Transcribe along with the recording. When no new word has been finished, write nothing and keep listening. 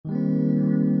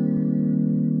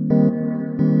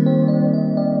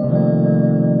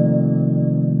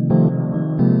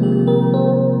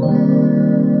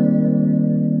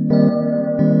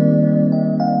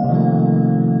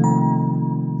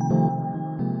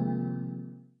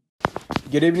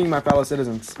Good evening, my fellow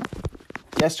citizens.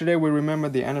 Yesterday, we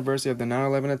remembered the anniversary of the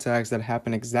 9/11 attacks that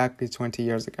happened exactly 20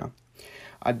 years ago.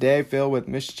 A day filled with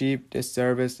mischief,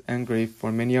 disservice, and grief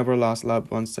for many of our lost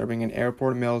loved ones serving in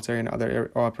airport, military, and other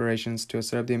operations to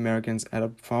serve the Americans at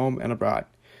home and abroad.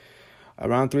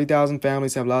 Around 3,000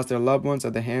 families have lost their loved ones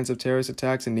at the hands of terrorist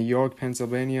attacks in New York,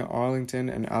 Pennsylvania, Arlington,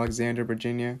 and Alexandria,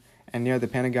 Virginia, and near the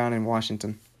Pentagon in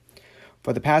Washington.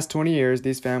 For the past 20 years,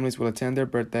 these families will attend their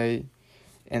birthday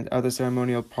and other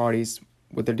ceremonial parties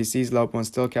with their deceased loved ones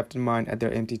still kept in mind at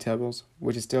their empty tables,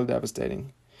 which is still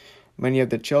devastating. Many of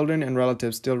the children and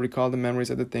relatives still recall the memories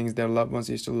of the things their loved ones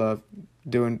used to love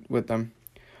doing with them.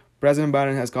 President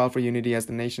Biden has called for unity as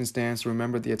the nation stands to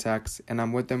remember the attacks, and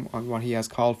I'm with him on what he has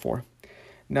called for.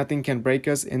 Nothing can break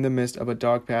us in the midst of a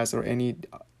dark past or any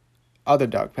other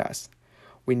dark past.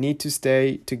 We need to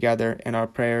stay together, and our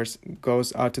prayers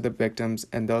goes out to the victims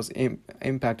and those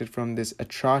impacted from this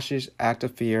atrocious act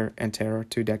of fear and terror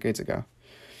 2 decades ago.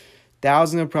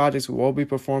 Thousands of projects will be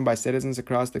performed by citizens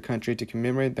across the country to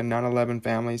commemorate the 9/11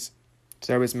 families,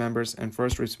 service members, and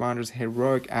first responders'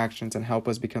 heroic actions and help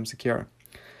us become secure.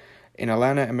 In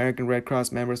Atlanta, American Red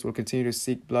Cross members will continue to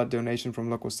seek blood donation from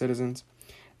local citizens.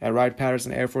 At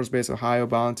Wright-Patterson Air Force Base, Ohio,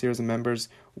 volunteers and members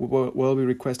will be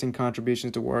requesting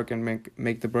contributions to work and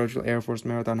make the virtual Air Force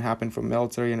Marathon happen for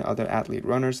military and other athlete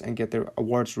runners and get their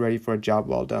awards ready for a job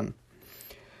well done.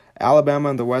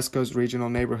 Alabama and the West Coast regional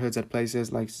neighborhoods at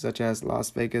places such as Las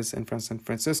Vegas and San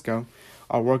Francisco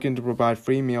are working to provide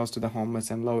free meals to the homeless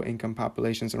and low-income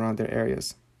populations around their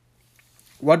areas.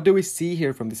 What do we see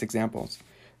here from these examples?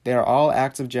 They are all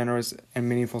acts of generous and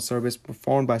meaningful service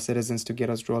performed by citizens to get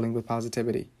us rolling with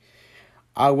positivity.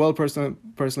 I will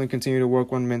personally continue to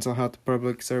work on mental health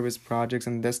public service projects,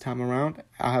 and this time around,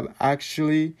 I have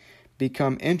actually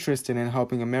become interested in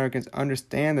helping Americans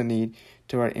understand the need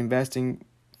toward investing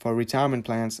for retirement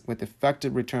plans with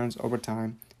effective returns over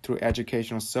time through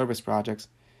educational service projects,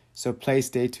 so please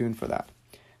stay tuned for that.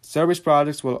 Service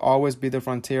projects will always be the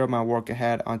frontier of my work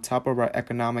ahead on top of our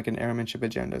economic and airmanship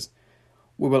agendas.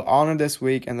 We will honor this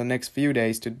week and the next few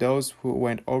days to those who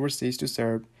went overseas to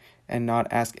serve and not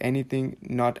ask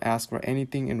for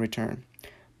anything in return,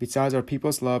 besides our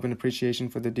people's love and appreciation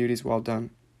for the duties well done.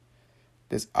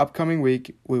 This upcoming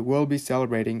week, we will be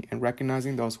celebrating and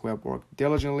recognizing those who have worked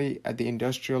diligently at the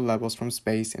industrial levels from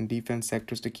space and defense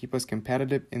sectors to keep us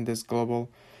competitive in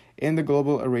the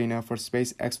global arena for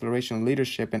space exploration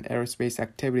leadership and aerospace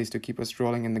activities to keep us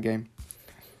rolling in the game.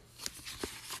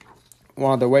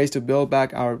 One of the ways to build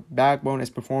back our backbone is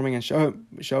performing and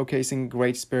showcasing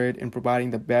great spirit in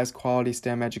providing the best quality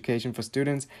STEM education for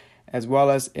students, as well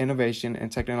as innovation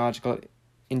and technological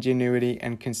ingenuity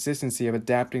and consistency of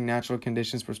adapting natural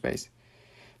conditions for space.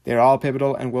 They are all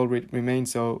pivotal and will remain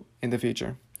so in the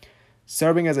future.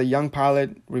 Serving as a young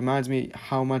pilot reminds me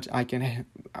how much I can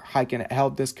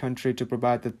help this country to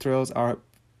provide the thrills our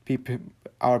people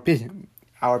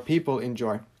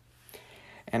enjoy.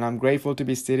 And I'm grateful to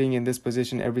be sitting in this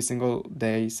position every single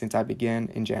day since I began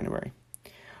in January.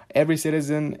 Every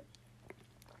citizen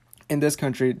in this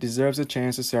country deserves a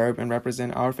chance to serve and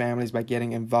represent our families by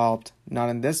getting involved, not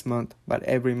in this month, but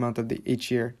every month of each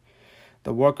year.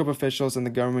 The work of officials and the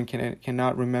government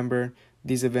cannot remember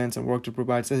these events and work to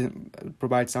provide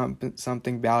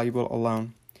something valuable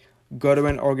alone. Go to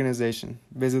an organization,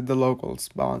 visit the locals,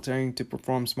 volunteering to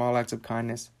perform small acts of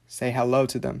kindness, say hello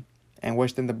to them, and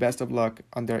wish them the best of luck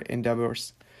on their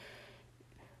endeavors.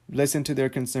 Listen to their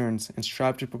concerns and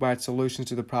strive to provide solutions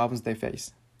to the problems they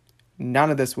face.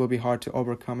 None of this will be hard to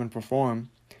overcome and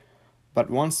perform, but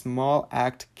one small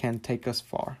act can take us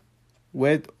far,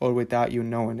 with or without you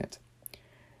knowing it.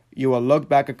 You will look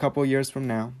back a couple years from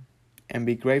now and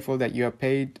be grateful that you have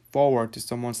paid forward to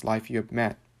someone's life you have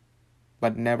met,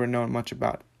 but never known much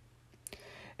about.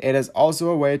 It is also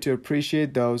a way to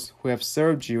appreciate those who have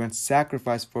served you and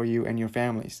sacrificed for you and your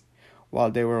families while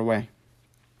they were away.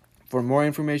 For more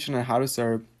information on how to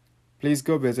serve, please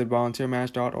go visit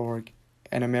volunteermatch.org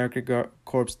and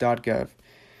americacorps.gov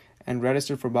and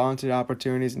register for volunteer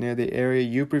opportunities near the area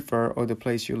you prefer or the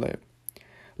place you live.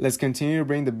 Let's continue to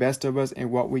bring the best of us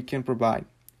in what we can provide: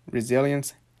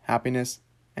 resilience, happiness,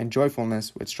 and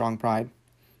joyfulness with strong pride.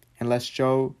 And let's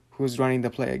show who's running the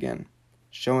play again,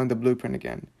 showing the blueprint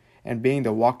again, and being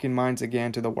the walking minds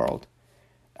again to the world.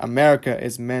 America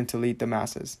is meant to lead the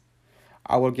masses.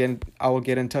 I will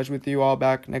get in touch with you all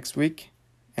back next week,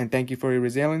 and thank you for your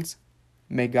resilience.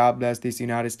 May God bless these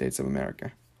United States of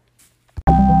America.